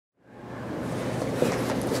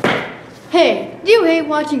Hey, do you hate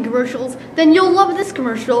watching commercials? Then you'll love this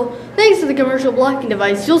commercial. Thanks to the commercial blocking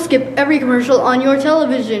device, you'll skip every commercial on your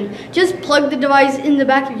television. Just plug the device in the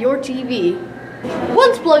back of your TV.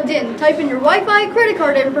 Once plugged in, type in your Wi-Fi, credit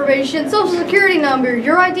card information, social security number,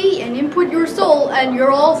 your ID, and input your soul, and you're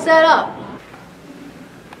all set up.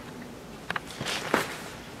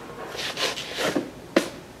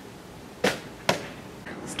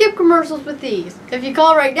 Skip commercials with these. If you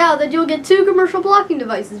call right now, then you'll get 2 commercial blocking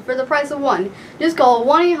devices for the price of 1. Just call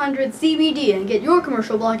 1-800-CBD and get your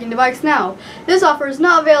commercial blocking device now. This offer is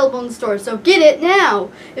not available in the store, so get it now.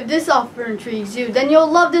 If this offer intrigues you, then you'll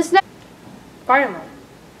love this now. Finally.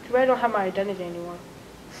 Too bad I don't have my identity anymore.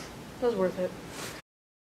 It was worth it.